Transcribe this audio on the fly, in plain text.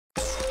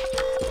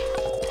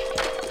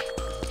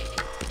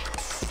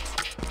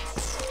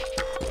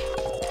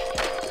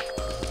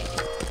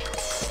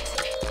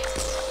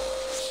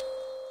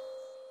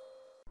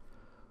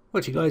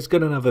Right, you guys,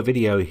 got another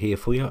video here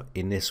for you.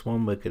 In this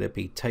one we're going to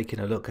be taking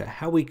a look at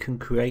how we can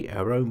create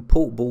our own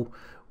portable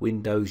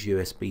Windows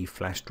USB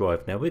flash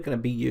drive. Now we're going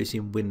to be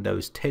using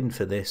Windows 10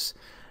 for this,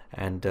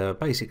 and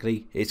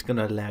basically it's going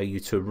to allow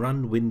you to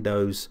run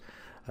Windows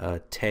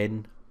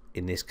 10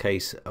 in this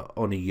case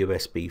on a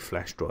USB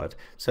flash drive.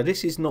 So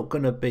this is not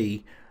going to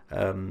be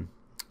a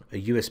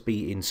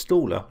USB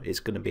installer, it's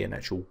going to be an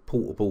actual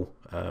portable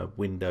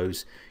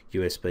Windows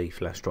USB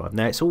flash drive.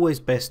 Now it's always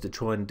best to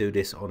try and do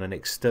this on an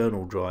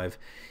external drive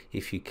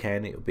if you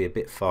can. It will be a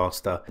bit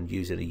faster than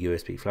using a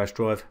USB flash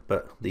drive,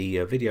 but the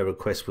video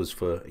request was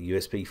for a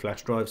USB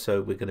flash drive,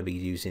 so we're going to be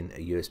using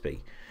a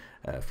USB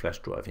flash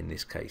drive in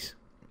this case.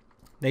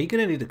 Now you're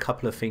going to need a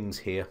couple of things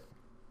here.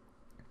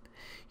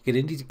 You're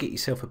going to need to get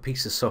yourself a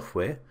piece of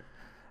software,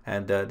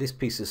 and this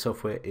piece of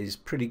software is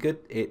pretty good.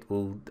 It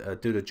will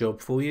do the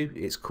job for you.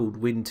 It's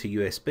called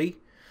WintoUSB,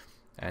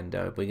 and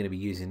we're going to be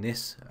using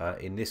this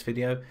in this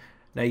video.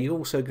 Now you're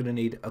also going to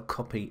need a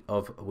copy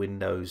of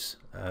Windows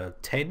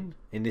 10.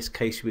 In this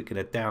case we're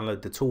going to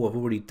download the tool. I've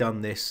already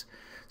done this.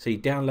 So you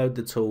download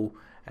the tool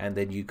and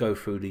then you go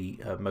through the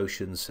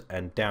motions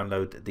and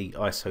download the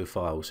ISO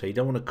file. So you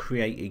don't want to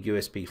create a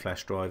USB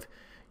flash drive,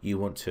 you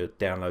want to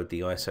download the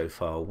ISO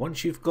file.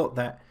 Once you've got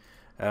that,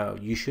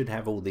 you should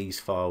have all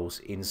these files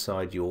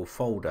inside your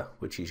folder,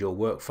 which is your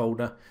work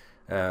folder.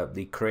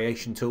 The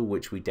creation tool,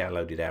 which we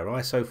downloaded our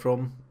ISO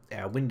from,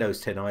 our Windows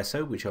 10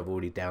 ISO, which I've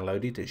already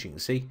downloaded, as you can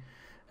see.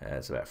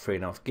 It's about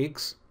 3.5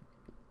 gigs.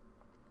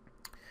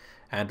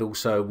 And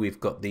also we've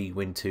got the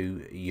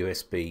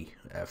WintoUSB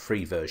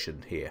free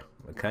version here.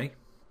 Okay.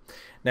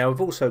 Now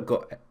we've also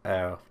got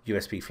our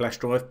USB flash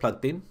drive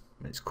plugged in.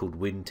 It's called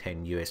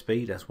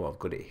Win10USB. That's what I've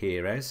got it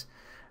here as.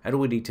 And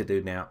all we need to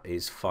do now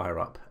is fire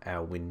up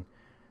our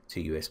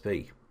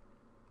WintoUSB.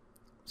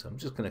 So I'm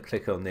just going to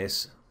click on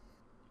this,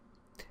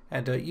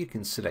 and you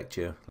can select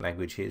your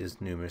language here.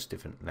 There's numerous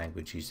different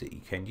languages that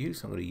you can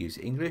use. I'm going to use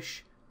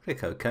English.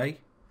 Click OK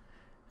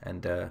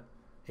and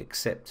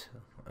accept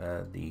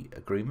the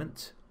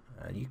agreement.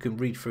 You can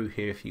read through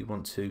here if you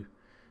want to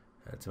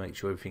make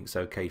sure everything's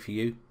okay for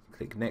you.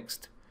 Click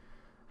next,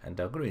 and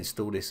I'm going to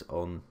install this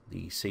on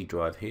the C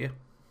drive here.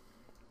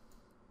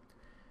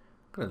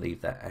 I'm going to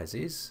leave that as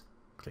is.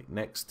 Click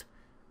next,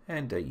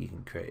 and you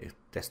can create a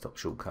desktop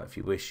shortcut if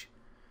you wish,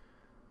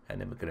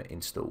 and then we're going to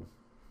install.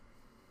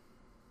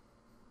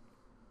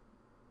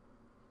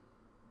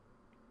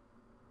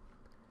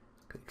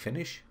 Click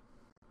finish,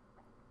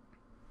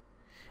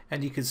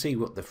 and you can see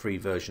what the free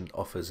version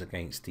offers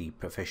against the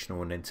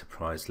professional and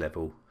enterprise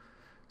level.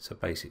 So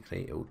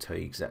basically it will tell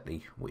you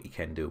exactly what you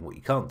can do and what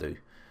you can't do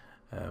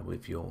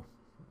with your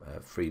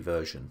free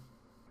version.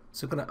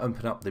 So I'm going to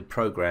open up the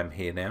program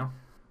here now.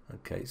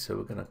 Okay, so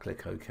we're going to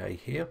click OK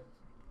here,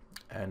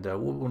 and what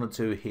we want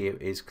to do here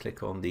is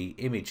click on the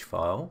image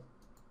file,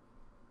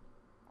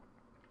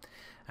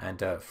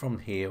 and from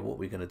here what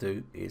we're going to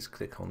do is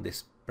click on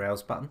this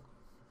browse button.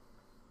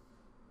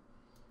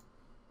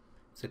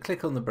 So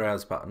click on the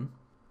browse button,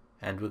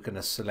 and we're going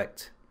to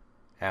select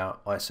our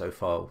ISO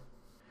file.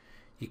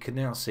 You can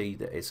now see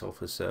that it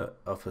offers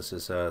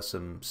us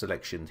some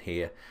selection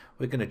here.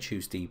 We're going to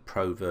choose the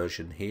Pro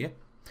version here,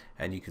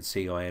 and you can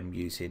see I am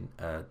using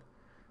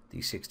the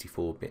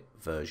 64-bit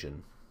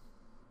version.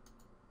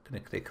 I'm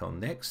going to click on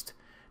next.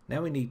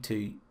 Now we need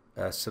to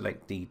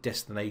select the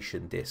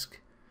destination disk.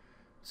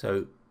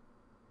 So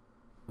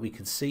we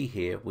can see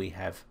here we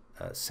have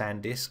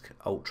SanDisk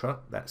Ultra.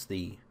 That's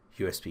the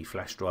USB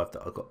flash drive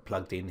that I've got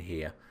plugged in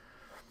here,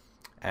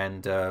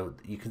 and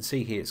you can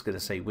see here it's going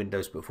to say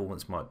Windows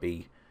performance might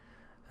be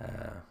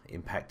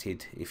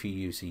impacted if you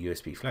use a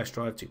USB flash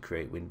drive to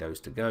create Windows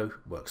to Go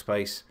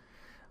workspace.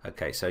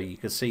 Okay, so you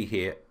can see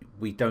here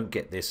we don't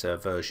get this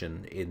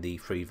version in the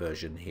free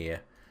version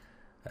here,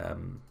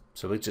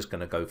 so we're just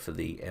going to go for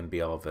the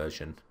MBR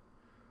version.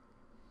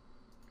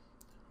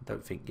 I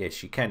don't think,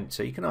 yes you can,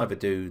 so you can either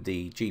do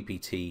the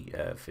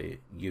GPT for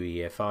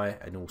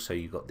UEFI, and also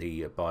you've got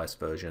the BIOS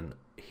version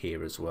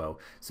here as well.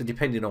 So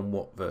depending on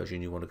what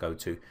version you want to go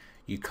to,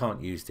 you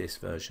can't use this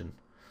version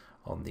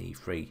on the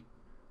free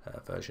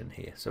version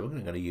here. So we're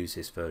going to use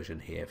this version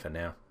here for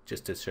now,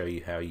 just to show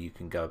you how you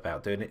can go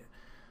about doing it.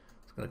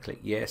 I'm going to click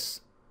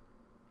yes,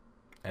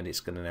 and it's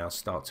going to now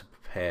start to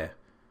prepare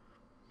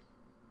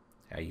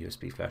our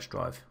USB flash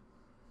drive.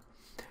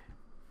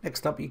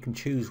 Next up, you can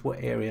choose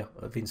what area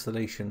of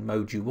installation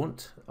mode you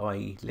want,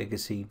 i.e.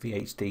 legacy,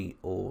 VHD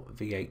or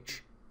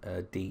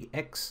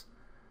VHDX.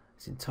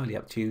 It's entirely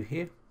up to you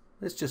here.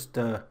 Let's just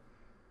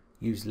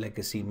use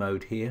legacy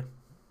mode here,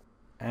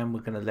 and we're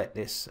going to let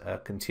this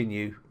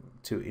continue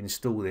to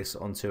install this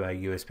onto our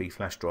USB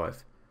flash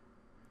drive.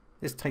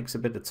 This takes a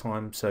bit of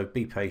time, so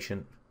be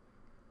patient,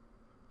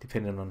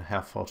 depending on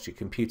how fast your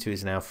computer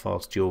is and how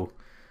fast your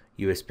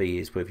USB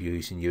is, whether you're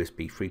using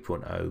USB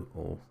 3.0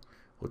 or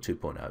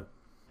 2.0.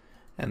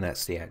 And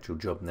that's the actual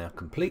job now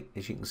complete,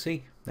 as you can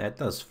see. Now it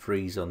does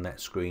freeze on that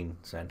screen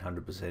saying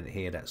 100%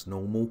 here, that's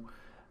normal,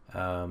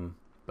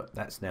 but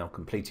that's now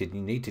completed.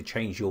 You need to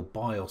change your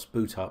BIOS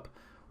boot up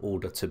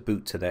order to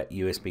boot to that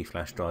USB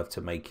flash drive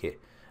to make it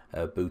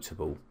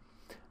bootable,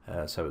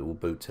 so it will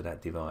boot to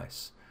that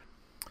device.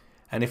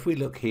 And if we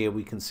look here,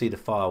 we can see the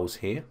files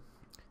here.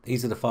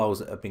 These are the files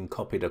that have been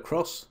copied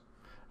across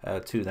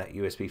to that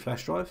USB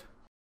flash drive.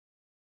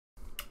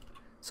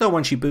 So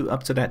once you boot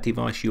up to that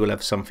device, you will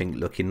have something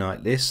looking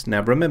like this.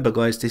 Now remember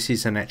guys, this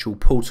is an actual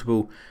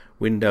portable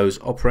Windows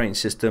operating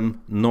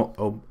system, not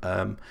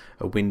a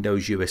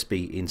Windows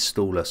USB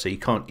installer. So you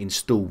can't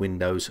install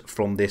Windows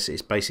from this.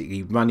 It's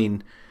basically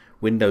running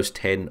Windows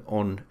 10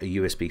 on a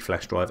USB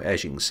flash drive,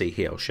 as you can see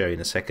here. I'll show you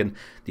in a second.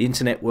 The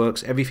internet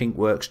works, everything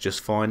works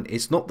just fine.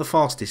 It's not the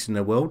fastest in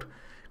the world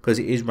because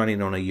it is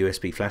running on a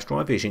USB flash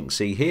drive, as you can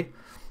see here.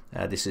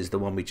 This is the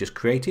one we just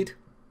created.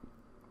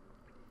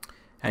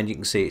 And you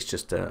can see it's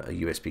just a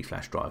USB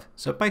flash drive.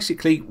 So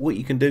basically what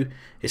you can do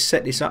is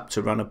set this up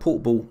to run a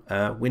portable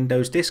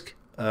Windows disk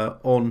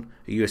on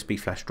a USB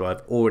flash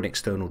drive or an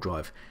external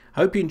drive.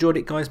 I hope you enjoyed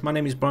it guys. My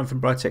name is Brian from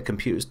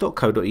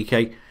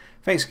briteccomputers.co.uk.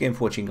 Thanks again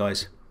for watching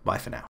guys. Bye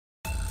for now.